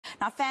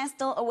Now, fans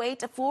still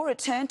await a full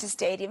return to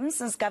stadiums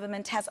since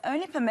government has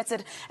only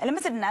permitted a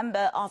limited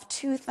number of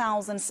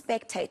 2,000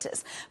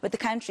 spectators. With the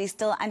country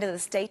still under the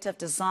state of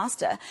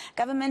disaster,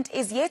 government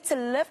is yet to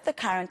lift the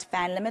current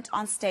fan limit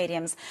on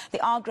stadiums.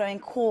 There are growing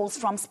calls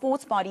from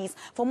sports bodies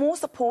for more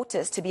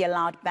supporters to be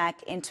allowed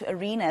back into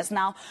arenas.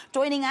 Now,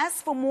 joining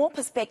us for more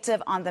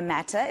perspective on the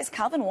matter is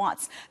Kelvin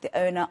Watts, the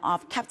owner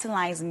of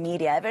Capitalize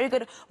Media. A very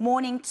good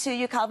morning to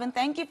you, Kelvin.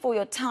 Thank you for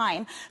your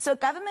time. So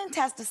government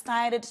has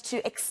decided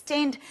to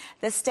extend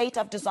the state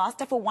of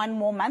disaster for one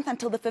more month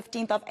until the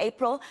 15th of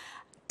April.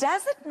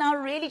 Does it now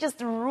really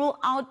just rule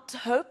out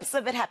hopes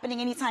of it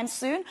happening anytime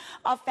soon,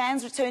 of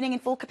fans returning in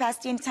full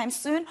capacity anytime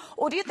soon?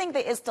 Or do you think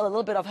there is still a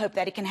little bit of hope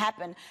that it can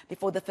happen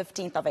before the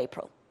 15th of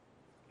April?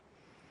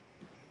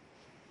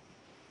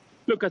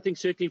 Look, I think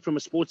certainly from a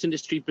sports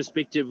industry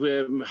perspective,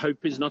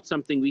 hope is not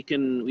something we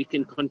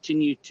can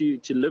continue to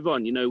live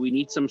on. You know, we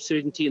need some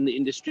certainty in the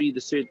industry.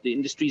 The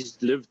industry's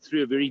lived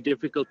through a very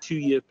difficult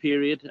 2-year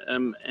period,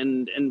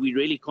 and we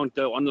really can't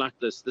go on like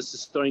this. This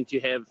is starting to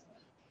have,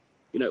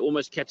 you know,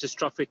 almost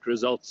catastrophic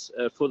results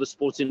for the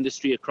sports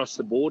industry across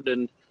the board.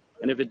 And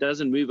if it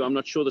doesn't move, I'm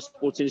not sure the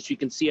sports industry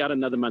can see out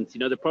another month. You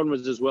know, the problem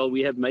is as well,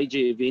 we have major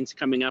events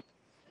coming up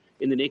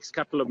in the next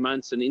couple of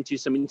months and into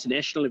some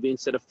international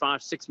events that are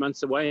 5-6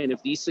 months away. And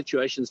if these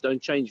situations don't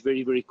change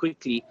very, very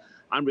quickly,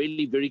 I'm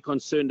really very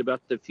concerned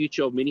about the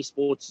future of many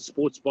sports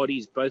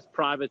bodies, both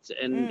private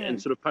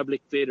and sort of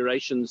public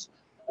federations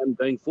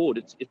going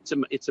forward.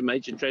 It's a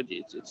major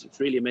tragedy. It's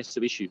really a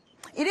massive issue.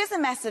 It is a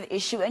massive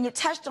issue, and you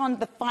touched on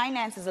the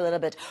finances a little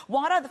bit.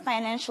 What are the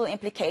financial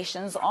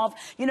implications of,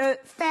 you know,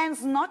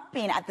 fans not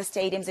being at the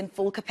stadiums in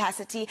full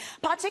capacity,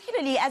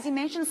 particularly, as you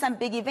mentioned, some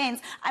big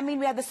events? I mean,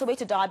 we had the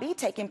Soweto Derby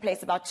taking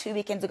place about 2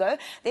 weekends ago.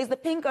 There's the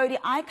Pink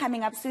ODI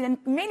coming up soon, and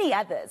many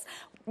others.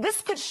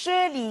 This could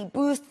surely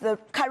boost the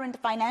current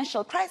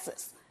financial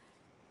crisis.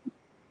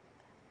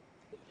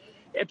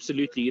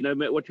 Absolutely. You know,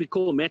 what we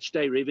call match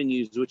day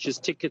revenues, which is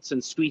tickets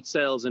and sweet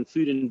sales and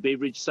food and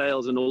beverage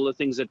sales and all the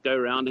things that go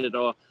around it,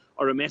 are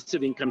a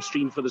massive income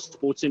stream for the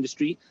sports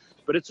industry.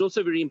 But it's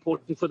also very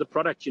important for the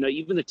product. You know,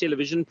 even the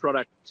television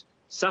product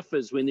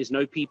suffers when there's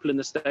no people in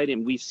the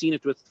stadium. We've seen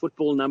it with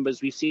football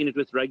numbers. We've seen it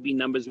with rugby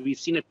numbers. We've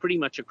seen it pretty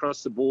much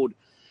across the board.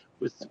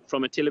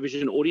 From a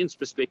television audience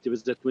perspective,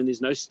 is that when there's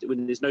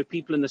no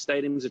people in the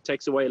stadiums, it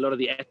takes away a lot of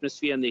the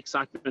atmosphere and the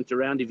excitement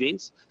around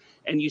events,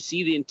 and you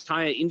see the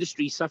entire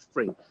industry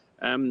suffering.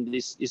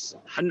 There's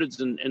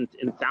hundreds and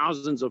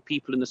thousands of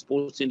people in the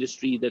sports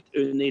industry that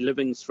earn their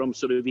livings from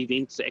sort of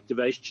events,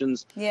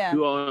 activations,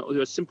 who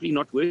are simply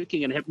not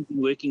working and haven't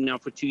been working now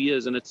for 2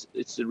 years, and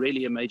it's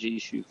really a major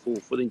issue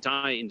for the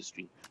entire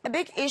industry. A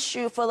big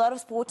issue for a lot of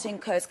sporting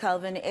codes,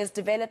 Kelvin, is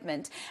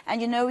development.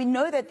 And, you know, we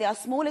know that there are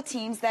smaller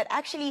teams that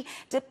actually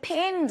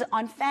depend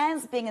on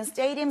fans being in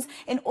stadiums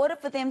in order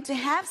for them to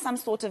have some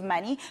sort of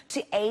money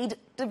to aid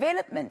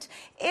development.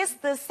 Is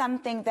this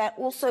something that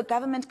also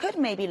government could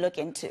maybe look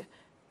into?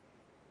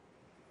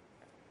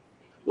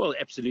 Well,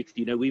 absolutely.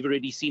 You know, we've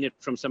already seen it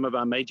from some of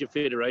our major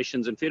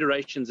federations, and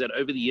federations that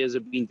over the years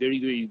have been very,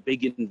 very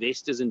big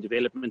investors in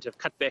development have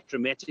cut back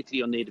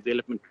dramatically on their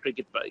development.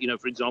 Cricket, you know,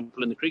 for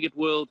example, in the cricket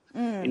world,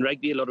 in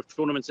rugby, a lot of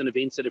tournaments and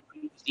events that have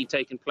previously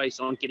taken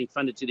place aren't getting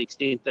funded to the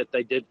extent that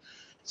they did.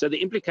 So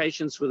the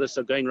implications for this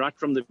are going right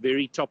from the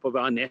very top of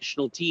our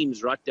national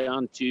teams right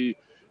down to,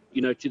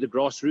 you know, to the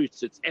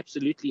grassroots. It's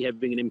absolutely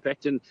having an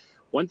impact. And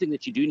one thing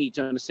that you do need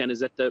to understand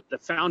is that the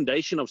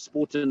foundation of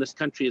sport in this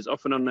country is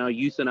often on our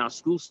youth and our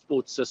school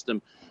sports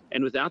system.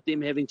 And without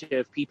them having to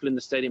have people in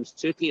the stadiums,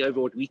 certainly over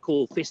what we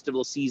call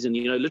festival season,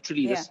 you know,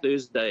 literally this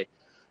Thursday,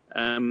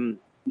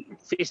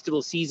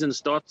 festival season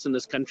starts in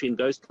this country and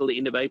goes till the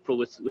end of April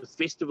with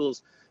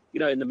festivals,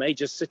 you know, in the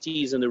major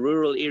cities and the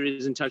rural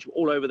areas in touch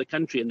all over the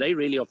country. And they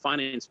really are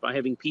financed by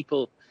having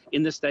people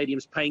in the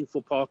stadiums paying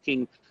for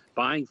parking,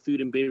 buying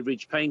food and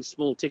beverage, paying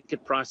small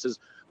ticket prices.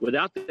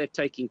 Without that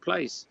taking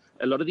place,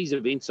 a lot of these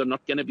events are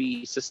not going to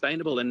be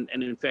sustainable and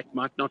in fact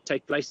might not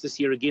take place this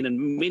year again. And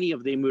many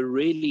of them were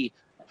really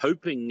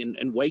hoping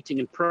and waiting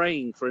and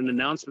praying for an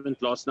announcement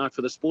last night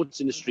for the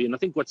sports industry. And I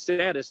think what's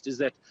saddest is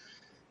that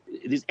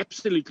there's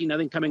absolutely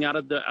nothing coming out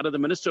of the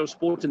Minister of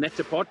Sport in that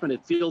department.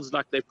 It feels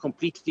like they've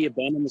completely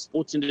abandoned the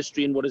sports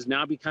industry in what is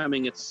now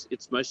becoming its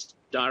most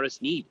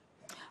direst need.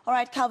 All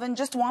right, Kelvin,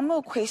 just one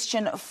more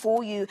question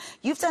for you.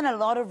 You've done a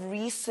lot of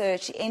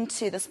research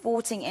into the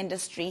sporting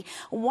industry.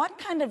 What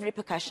kind of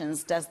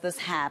repercussions does this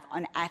have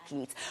on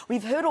athletes?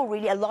 We've heard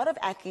already a lot of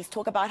athletes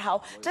talk about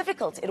how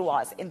difficult it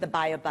was in the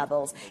bio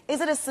bubbles.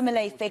 Is it a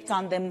similar effect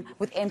on them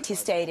with empty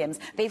stadiums?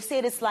 They've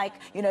said it's like,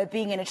 you know,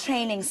 being in a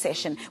training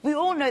session. We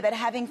all know that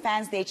having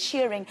fans there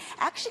cheering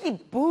actually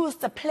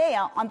boosts a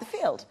player on the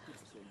field.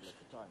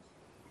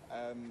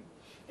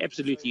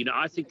 Absolutely. You know,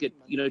 I think that,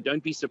 you know,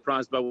 don't be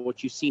surprised by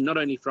what you see, not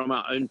only from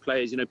our own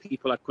players, you know,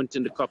 people like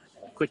Quinton de Kock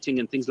quitting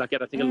and things like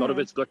that. I think a lot of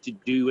it's got to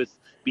do with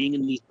being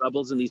in these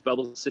bubbles and these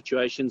bubble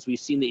situations.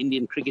 We've seen the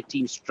Indian cricket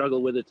team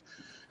struggle with it.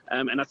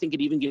 And I think it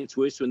even gets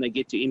worse when they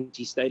get to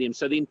empty stadiums.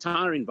 So the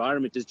entire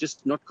environment is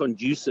just not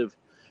conducive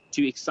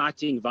to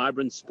exciting,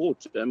 vibrant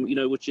sport,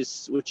 which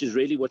is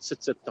really what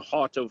sits at the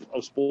heart of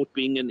sport,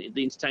 being in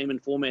the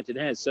entertainment format it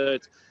has. So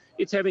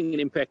it's having an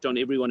impact on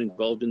everyone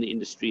involved in the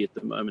industry at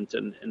the moment,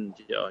 and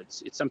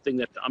it's something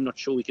that I'm not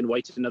sure we can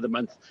wait another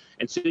month,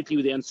 and certainly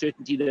with the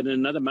uncertainty that in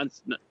another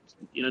month,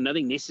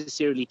 nothing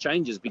necessarily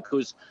changes,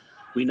 because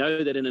we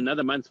know that in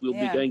another month we'll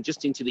be going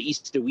just into the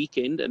Easter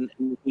weekend, and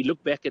we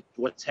look back at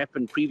what's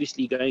happened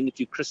previously going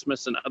into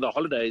Christmas and other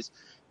holidays,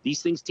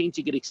 these things tend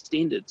to get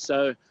extended.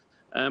 So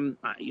I can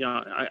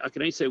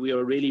only say we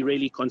are really,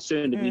 really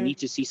concerned, and we need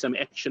to see some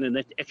action, and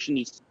that action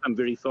needs to come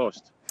very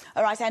fast.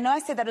 All right, I know I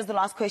said that was the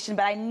last question,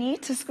 but I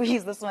need to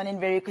squeeze this one in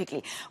very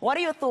quickly. What are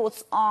your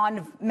thoughts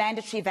on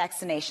mandatory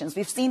vaccinations?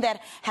 We've seen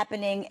that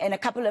happening in a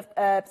couple of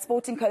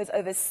sporting codes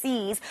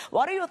overseas.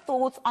 What are your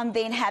thoughts on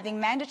then having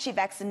mandatory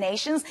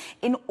vaccinations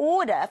in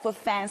order for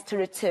fans to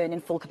return in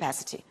full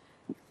capacity?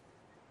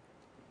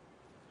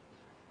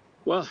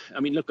 Well, I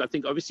mean, look, I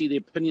think obviously the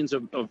opinions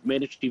of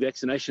mandatory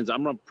vaccinations,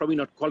 I'm probably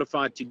not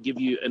qualified to give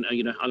you,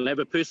 I'll have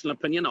a personal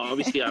opinion.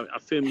 Obviously, I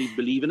firmly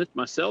believe in it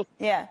myself.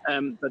 Yeah.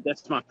 But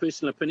that's my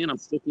personal opinion. I'm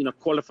certainly not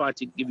qualified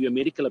to give you a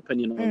medical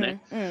opinion on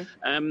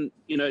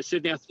that.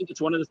 Certainly I think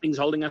it's one of the things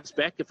holding us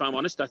back, if I'm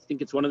honest. I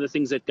think it's one of the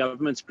things that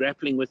government's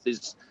grappling with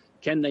is,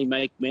 can they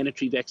make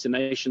mandatory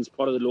vaccinations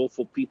part of the law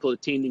for people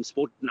attending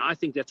sport? And I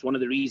think that's one of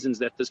the reasons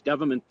that this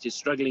government is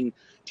struggling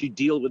to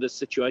deal with this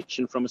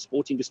situation from a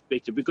sporting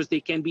perspective, because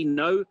there can be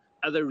no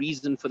other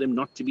reason for them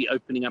not to be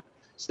opening up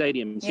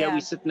stadiums. Here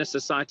we sit in a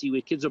society where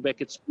kids are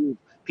back at school,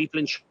 people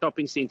in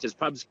shopping centres,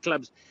 pubs,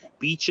 clubs,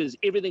 beaches,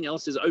 everything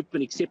else is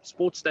open except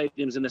sports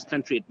stadiums in this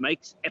country. It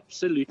makes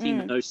absolutely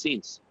no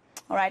sense.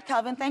 All right,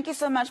 Kelvin, thank you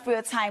so much for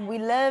your time. We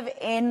live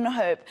in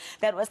hope.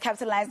 That was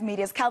Capitalized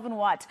Media's Kelvin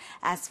Watts,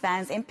 as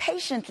fans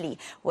impatiently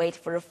wait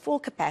for a full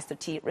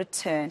capacity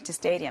return to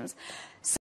stadiums.